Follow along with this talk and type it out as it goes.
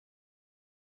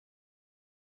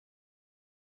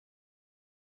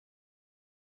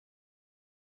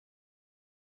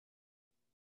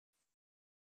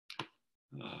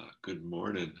Good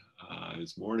morning.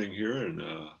 It's morning here, and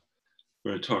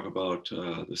we're going to talk about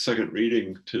the second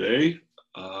reading today.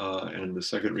 And the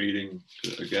second reading,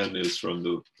 again, is from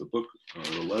the book,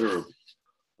 the letter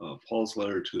of Paul's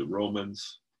letter to the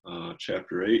Romans,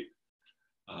 chapter 8.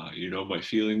 You know my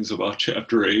feelings about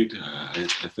chapter 8. I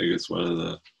think it's one of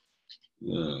the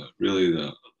really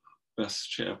the best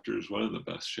chapters, one of the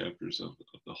best chapters of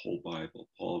the whole Bible.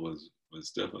 Paul was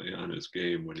definitely on his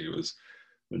game when he was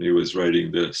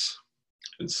writing this.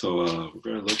 And so we're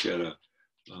going to look at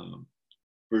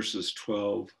verses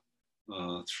 12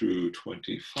 through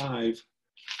 25.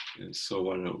 And so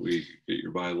why don't we get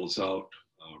your Bibles out?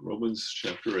 Romans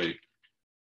chapter 8,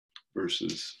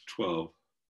 verses 12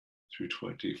 through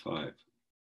 25.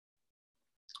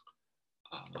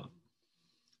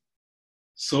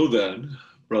 So then,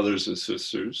 brothers and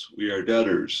sisters, we are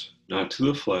debtors, not to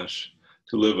the flesh,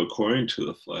 to live according to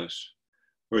the flesh.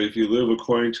 For if you live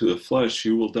according to the flesh,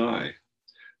 you will die.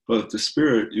 But if the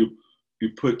Spirit you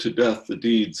put to death the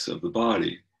deeds of the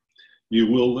body, you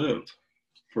will live.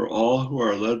 For all who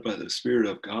are led by the Spirit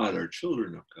of God are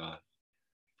children of God.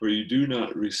 For you do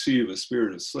not receive a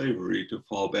spirit of slavery to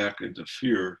fall back into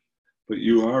fear, but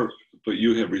you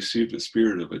have received a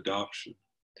spirit of adoption.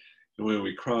 And when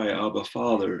we cry, Abba,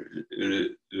 Father,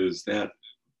 it is that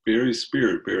very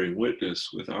Spirit bearing witness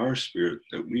with our spirit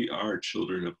that we are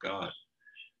children of God.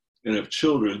 And if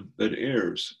children, then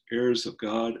heirs, heirs of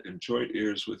God and joint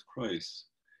heirs with Christ,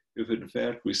 if in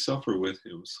fact we suffer with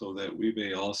him, so that we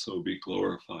may also be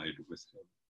glorified with him.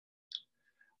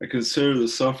 I consider the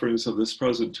sufferings of this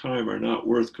present time are not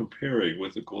worth comparing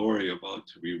with the glory about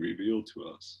to be revealed to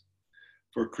us.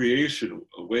 For creation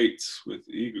awaits with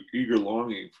eager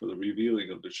longing for the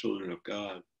revealing of the children of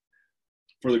God.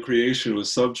 For the creation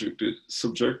was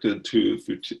subjected to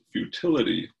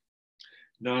futility,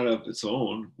 not of its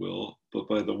own will, but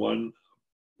by the will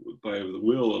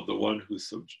of the one who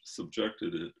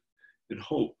subjected it, in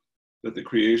hope that the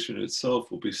creation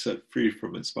itself will be set free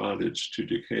from its bondage to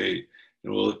decay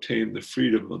and will obtain the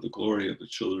freedom of the glory of the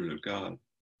children of God.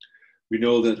 We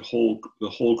know that the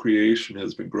whole creation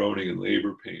has been groaning in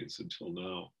labor pains until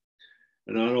now.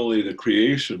 And not only the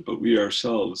creation, but we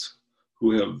ourselves,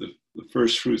 who have the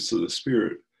first fruits of the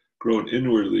Spirit, groan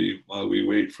inwardly while we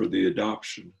wait for the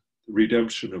adoption, the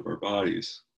redemption of our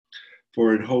bodies.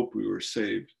 For in hope we were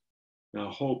saved. Now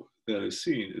hope that is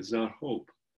seen is not hope,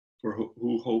 for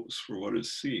who hopes for what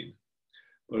is seen?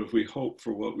 But if we hope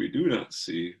for what we do not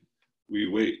see, we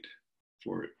wait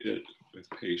for it with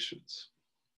patience.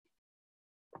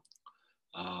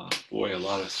 Boy, a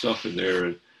lot of stuff in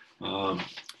there. And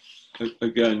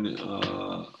again,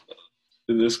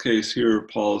 in this case here,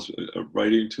 Paul's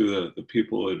writing to the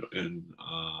people in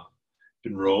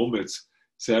Rome. It's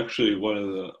actually one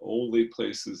of the only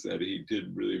places that he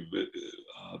did really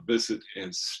visit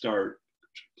and start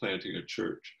planting a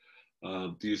church.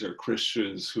 These are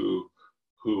Christians who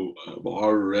have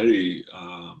already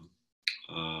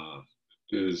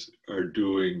are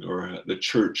doing, or the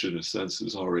church in a sense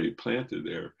is already planted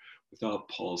there without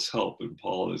Paul's help, and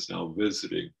Paul is now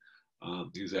visiting.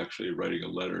 He's actually writing a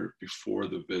letter before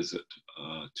the visit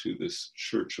to this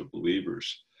church of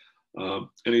believers. And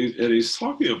he's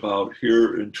talking about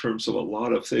here in terms of a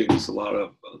lot of things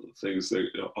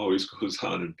that always goes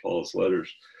on in Paul's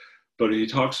letters. But he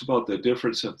talks about the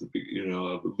difference of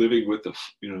of living with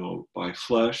by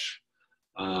flesh,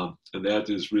 and that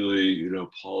is really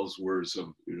Paul's words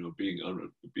of being an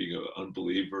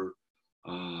unbeliever,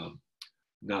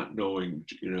 not knowing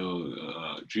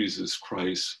Jesus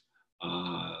Christ,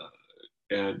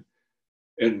 and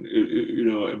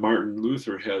Martin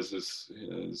Luther has this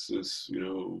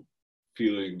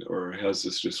feeling, or has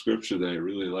this description that I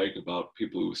really like about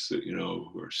people who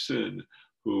are sin,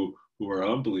 who are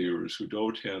unbelievers, who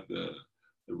don't have the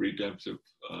redemptive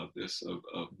this of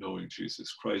knowing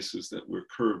Jesus Christ, is that we're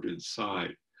curved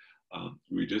inside.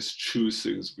 We just choose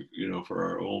things for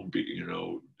our own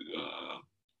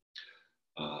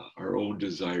our own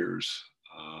desires.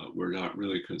 We're not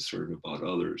really concerned about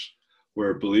others.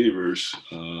 Where believers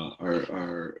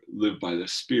live by the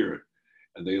Spirit,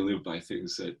 and they live by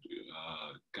things that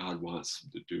God wants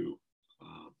them to do.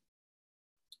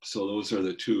 So those are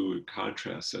the two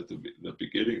contrasts at the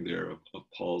beginning there of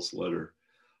Paul's letter.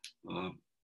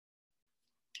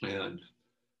 And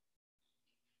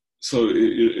so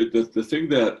the thing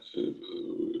that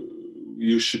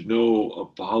you should know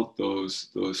about those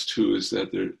two is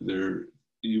that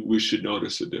we should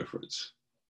notice a difference.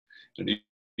 And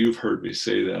you've heard me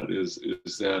say that is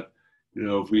that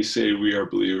if we say we are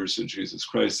believers in Jesus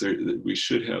Christ, we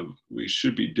should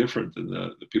be different than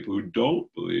the people who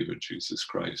don't believe in Jesus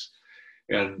Christ.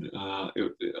 And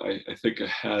I think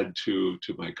ahead to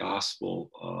my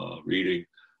gospel reading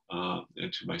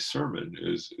and to my sermon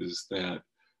is that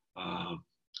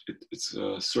it's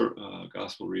a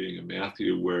gospel reading in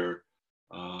Matthew where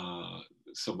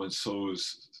someone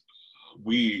sows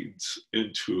weeds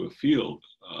into a field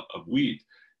of wheat,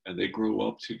 and they grow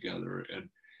up together.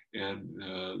 And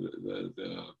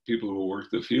the people who work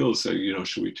the field say,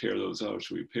 should we tear those out?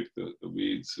 Should we pick the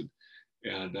weeds?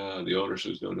 And the owner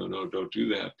says, no, don't do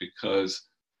that, because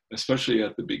especially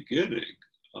at the beginning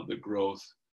of the growth,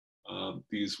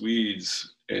 these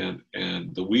weeds and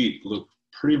the wheat look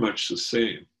pretty much the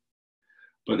same.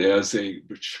 But as they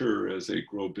mature, as they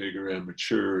grow bigger and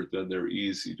mature, then they're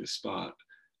easy to spot.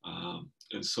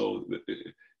 And so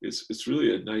it's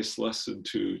really a nice lesson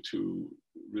to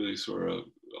really sort of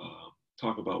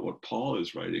talk about what Paul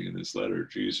is writing in his letter.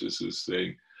 Jesus is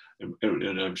saying,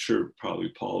 and I'm sure probably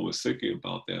Paul was thinking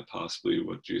about that, possibly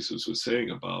what Jesus was saying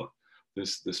about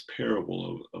this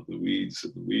parable of the weeds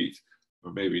and the wheat,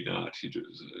 or maybe not.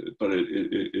 But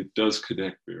it does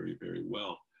connect very, very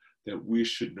well, that we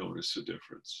should notice a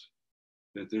difference,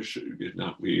 that there should be,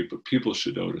 not we, but people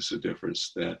should notice a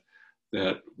difference, that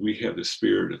we have the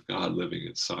Spirit of God living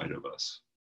inside of us,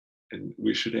 and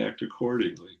we should act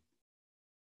accordingly.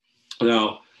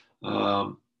 Now,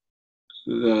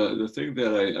 the thing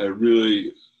that I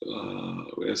really,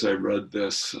 as I read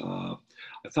this,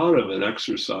 I thought of an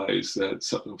exercise that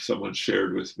someone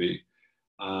shared with me,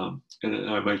 and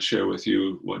I might share with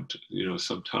you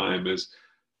sometime. Is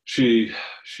she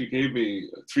gave me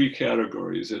 3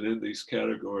 categories, and in these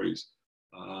categories,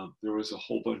 there was a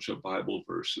whole bunch of Bible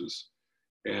verses,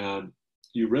 and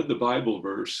you read the Bible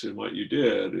verse, and what you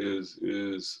did is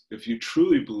if you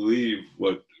truly believe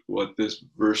what this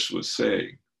verse was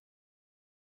saying,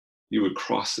 you would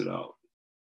cross it out.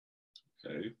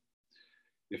 Okay.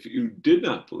 If you did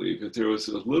not believe, if there was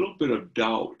a little bit of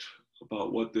doubt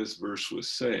about what this verse was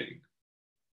saying,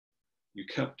 you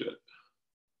kept it.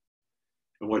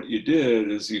 And what you did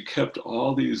is you kept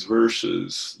all these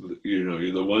verses,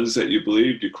 the ones that you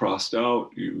believed, you crossed out,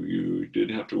 you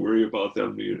didn't have to worry about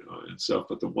them and stuff,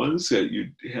 but the ones that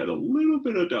you had a little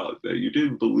bit of doubt, that you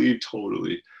didn't believe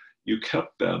totally, you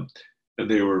kept them, and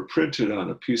they were printed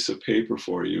on a piece of paper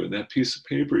for you, and that piece of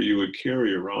paper you would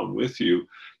carry around with you.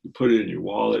 You put it in your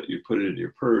wallet, you put it in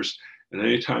your purse, and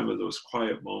any time of those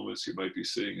quiet moments, you might be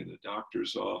sitting in the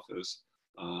doctor's office,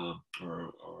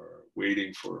 or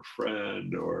waiting for a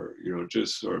friend, or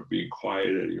just sort of being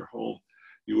quiet at your home,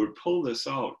 you would pull this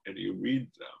out and you read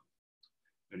them,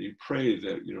 and you pray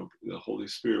that the Holy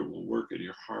Spirit will work in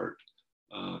your heart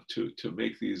to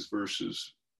make these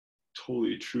verses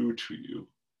totally true to you,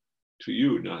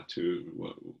 not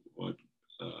to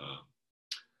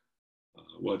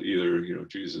what either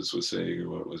Jesus was saying or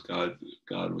what was God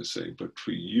was saying, but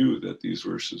to you, that these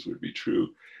verses would be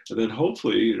true. And then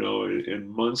hopefully, in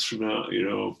months from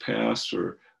now, past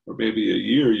or maybe a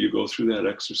year, you go through that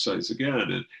exercise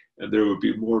again, and there would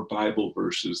be more Bible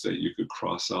verses that you could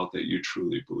cross out that you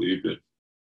truly believed in.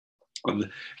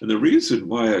 And the reason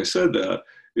why I said that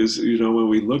is, when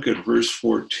we look at verse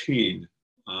 14,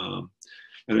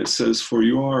 and it says, "For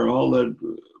you are all led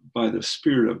by the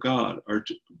Spirit of God,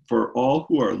 for all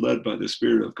who are led by the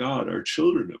Spirit of God are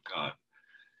children of God."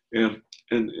 And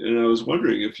I was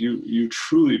wondering if you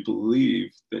truly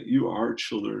believe that you are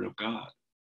children of God.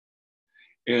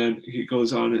 And he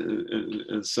goes on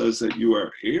and says that you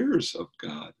are heirs of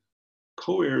God,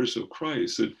 co-heirs of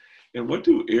Christ. And what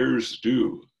do heirs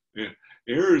do?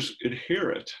 Heirs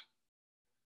inherit.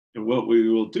 And what we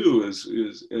will do is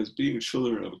as being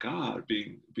children of God,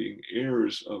 being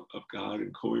heirs of God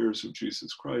and co-heirs of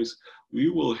Jesus Christ, we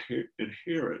will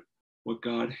inherit what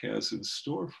God has in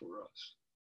store for us.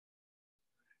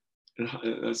 And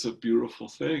that's a beautiful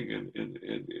thing.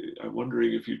 And I'm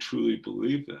wondering if you truly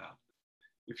believe that.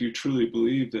 If you truly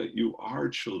believe that you are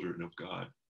children of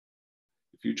God.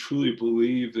 If you truly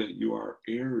believe that you are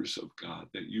heirs of God,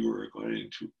 that you are going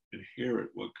to inherit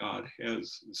what God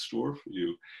has in store for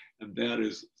you, and that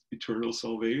is eternal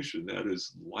salvation, that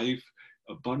is life,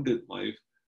 abundant life,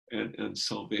 and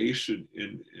salvation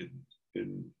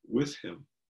in with Him.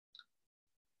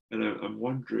 And I'm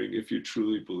wondering if you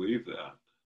truly believe that.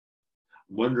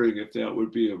 I'm wondering if that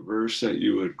would be a verse that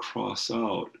you would cross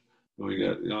out, knowing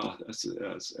that,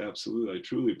 that's absolutely, I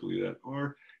truly believe that,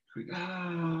 or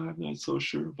I'm not so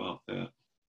sure about that.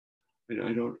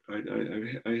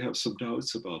 I have some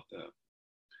doubts about that.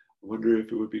 I wonder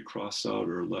if it would be crossed out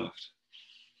or left.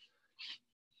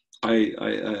 I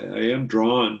am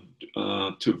drawn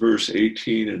to verse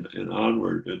 18 and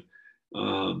onward,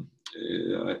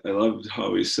 I loved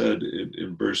how he said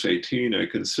in verse 18, I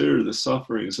consider the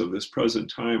sufferings of this present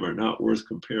time are not worth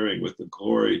comparing with the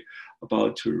glory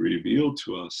about to reveal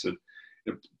to us. And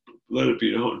let it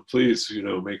be known, please,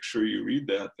 make sure you read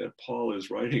that Paul is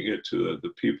writing it to the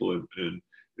people in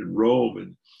Rome,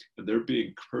 and they're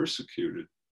being persecuted.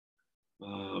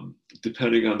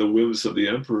 Depending on the whims of the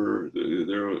emperor,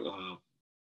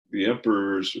 the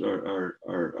emperors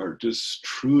are just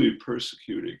truly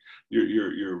persecuting.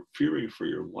 You're fearing for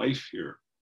your life here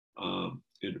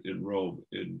in Rome.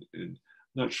 In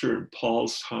not sure in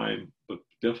Paul's time, but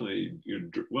definitely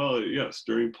yes,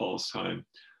 during Paul's time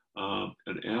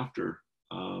and after.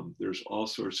 There's all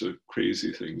sorts of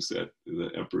crazy things that the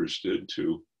emperors did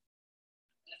to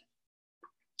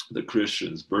the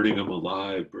Christians, burning them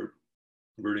alive,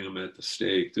 burning them at the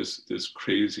stake. This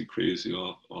crazy,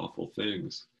 awful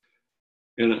things.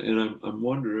 And I'm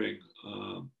wondering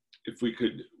if we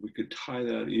could tie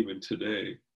that even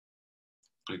today.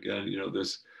 Again,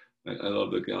 this I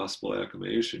love the gospel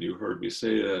acclamation. You heard me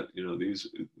say that.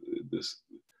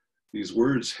 These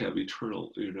words have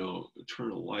eternal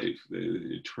life.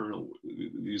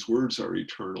 These words are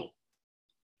eternal,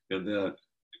 and that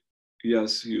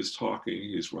yes, he is talking.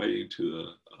 He's writing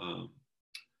to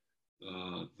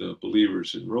the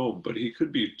believers in Rome, but he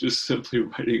could be just simply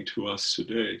writing to us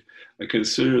today. I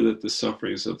consider that the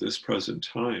sufferings of this present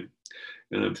time,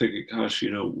 and I'm thinking, gosh,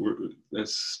 that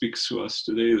speaks to us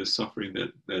today, the suffering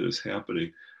that is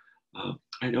happening.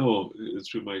 I know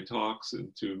through my talks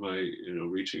and through my,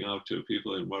 reaching out to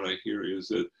people, and what I hear is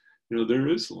that, there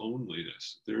is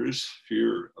loneliness, there is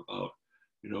fear about,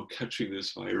 catching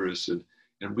this virus,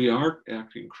 and we are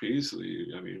acting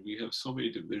crazily. I mean, we have so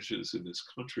many divisions in this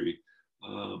country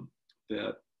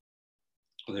that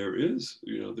there is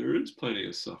plenty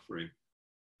of suffering.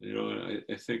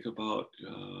 I think about,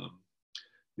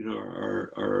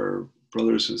 our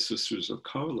brothers and sisters of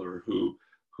color who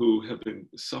have been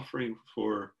suffering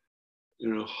for,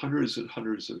 hundreds and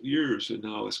hundreds of years, and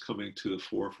now is coming to the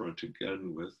forefront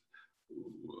again with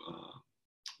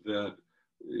that.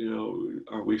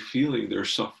 Are we feeling their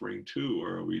suffering too,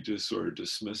 or are we just sort of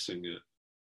dismissing it?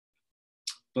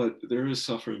 But there is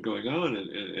suffering going on,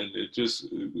 and it just,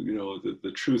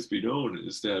 the truth be known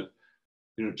is that,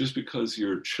 just because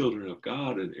you're children of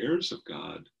God and heirs of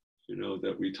God,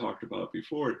 that we talked about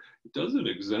before, it doesn't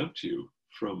exempt you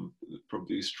from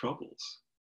these troubles.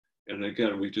 And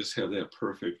again, we just have that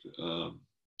perfect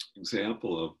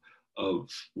example of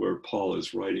where Paul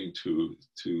is writing to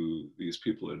these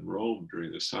people in Rome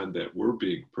during this time that were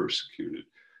being persecuted.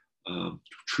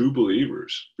 True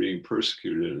believers being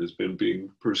persecuted, and has been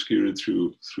being persecuted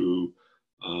through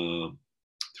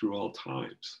all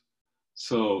times.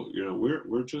 So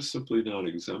we're just simply not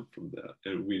exempt from that,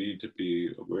 and we need to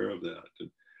be aware of that.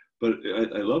 But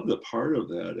I love the part of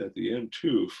that at the end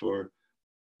too, for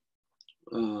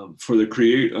the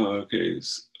create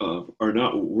are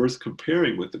not worth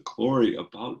comparing with the glory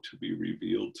about to be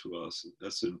revealed to us.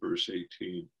 That's in verse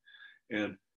 18,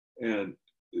 and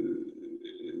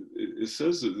it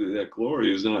says that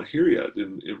glory is not here yet,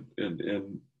 and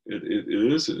it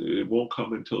isn't. It won't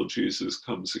come until Jesus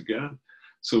comes again.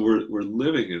 So we're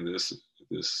living in this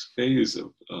phase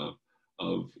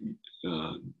of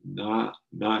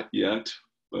not yet,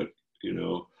 but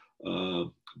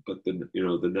but the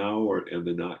now and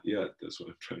the not yet. That's what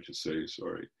I'm trying to say.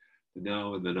 Sorry, the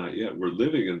now and the not yet. We're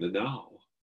living in the now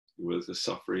with the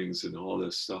sufferings and all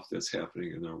this stuff that's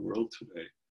happening in our world today,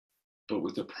 but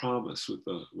with the promise, with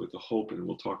the hope, and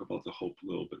we'll talk about the hope a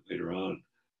little bit later on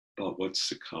about what's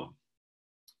to come.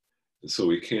 And so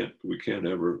we can't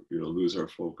ever lose our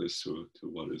focus to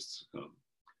what is to come.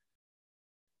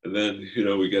 And then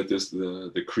we get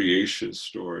the creation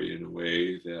story in a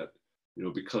way that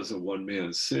because of one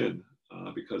man's sin,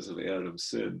 because of Adam's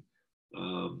sin,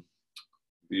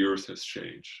 the earth has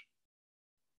changed.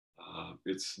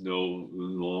 It's no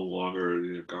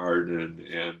longer a garden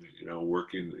and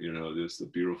working. There's the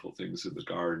beautiful things in the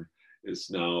garden.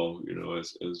 It's now,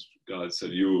 as God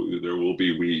said, there will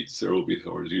be weeds, there will be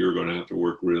thorns. You're going to have to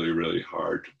work really, really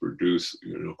hard to produce,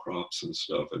 crops and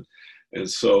stuff. And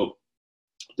so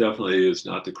definitely is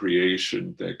not the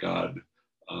creation that God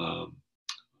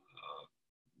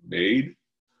made.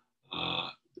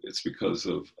 It's because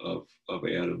of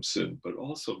Adam's sin, but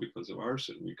also because of our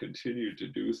sin. We continue to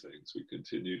do things. We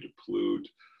continue to pollute,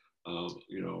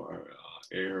 our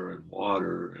air and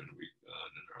water, and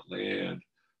our land.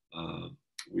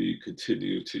 We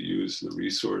continue to use the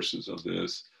resources of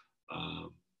this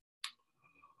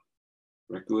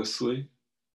recklessly.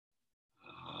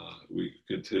 We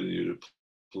continue to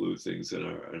pollute things in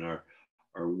our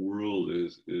our world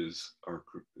is our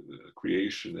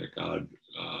creation that God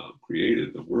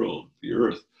created, the world, the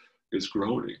earth is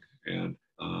groaning. And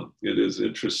it is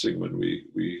interesting when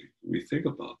we think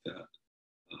about that.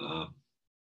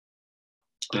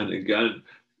 And again,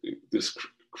 this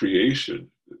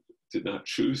creation did not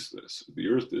choose this. The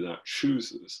earth did not choose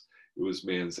this. It was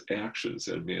man's actions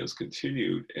and man's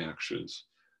continued actions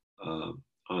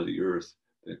on the earth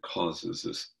that causes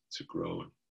this to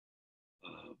groan.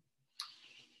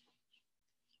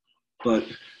 But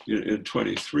in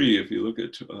 23, if you look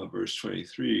at verse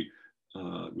 23,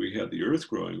 we have the earth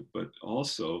growing, but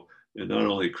also, and not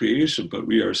only creation, but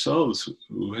we ourselves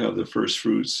who have the first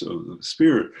fruits of the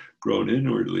Spirit grown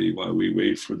inwardly while we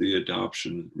wait for the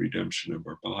adoption, redemption of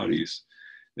our bodies.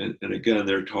 And again,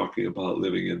 they're talking about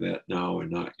living in that now and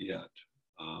not yet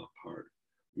part.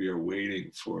 We are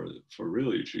waiting for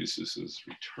really Jesus's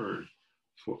return,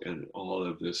 and all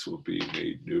of this will be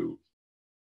made new.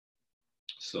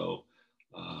 So,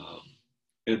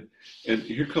 and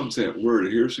here comes that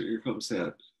word. Here comes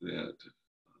that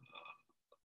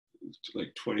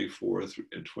like 24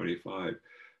 and 25.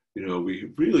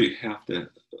 We really have to.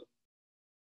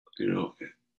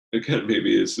 Again,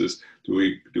 maybe it's this: do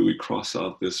we cross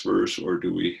out this verse, or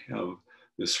do we have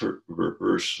this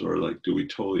verse, or like do we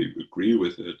totally agree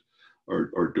with it,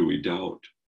 or do we doubt?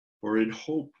 Or in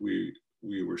hope we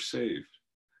were saved.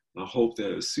 Now, hope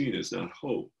that is seen is not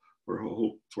hope. For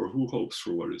who hopes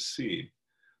for what is seen?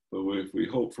 But if we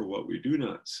hope for what we do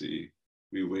not see,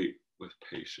 we wait with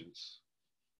patience.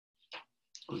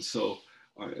 And so,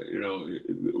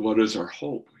 what is our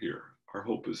hope here? Our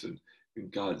hope is in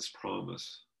God's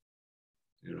promise.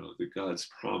 That God's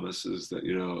promise is that,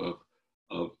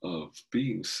 of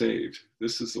being saved.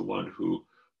 This is the one who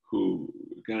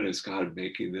again, is God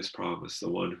making this promise, the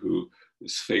one who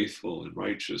is faithful and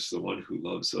righteous, the one who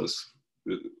loves us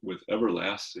with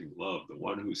everlasting love, the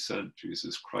one who sent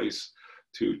Jesus Christ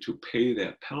to pay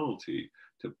that penalty,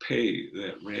 to pay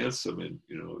that ransom. And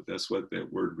that's what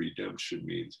that word redemption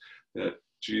means, that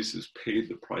Jesus paid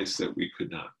the price that we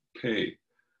could not pay.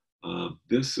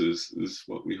 This is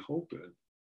what we hope in.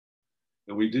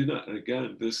 And we did not, and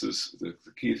again, this is the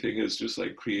key thing, is just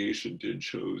like creation did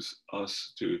chose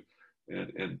us to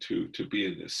be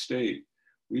in this state,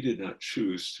 we did not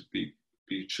choose to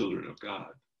be children of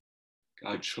God.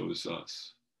 God chose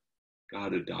us.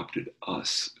 God adopted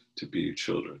us to be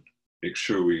children. Make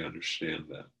sure we understand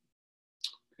that.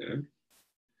 Okay.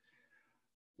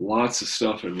 Lots of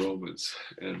stuff in Romans,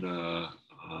 and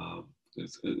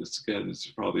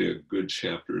it's probably a good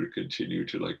chapter to continue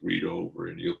to read over,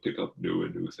 and you'll pick up new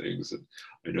things. And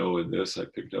I know in this I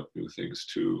picked up new things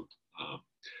too,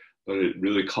 but it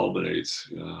really culminates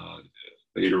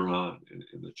later on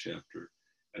in the chapter.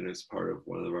 And it's part of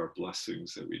one of our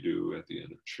blessings that we do at the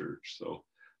end of church. So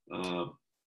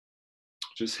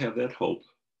just have that hope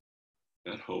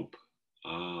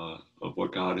of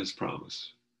what God has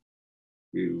promised.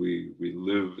 We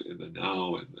live in the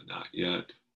now and the not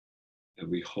yet, and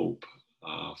we hope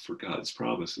for God's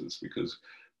promises, because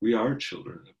we are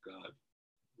children of God.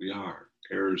 We are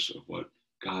heirs of what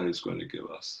God is going to give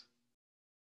us.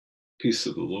 Peace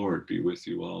of the Lord be with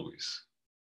you always.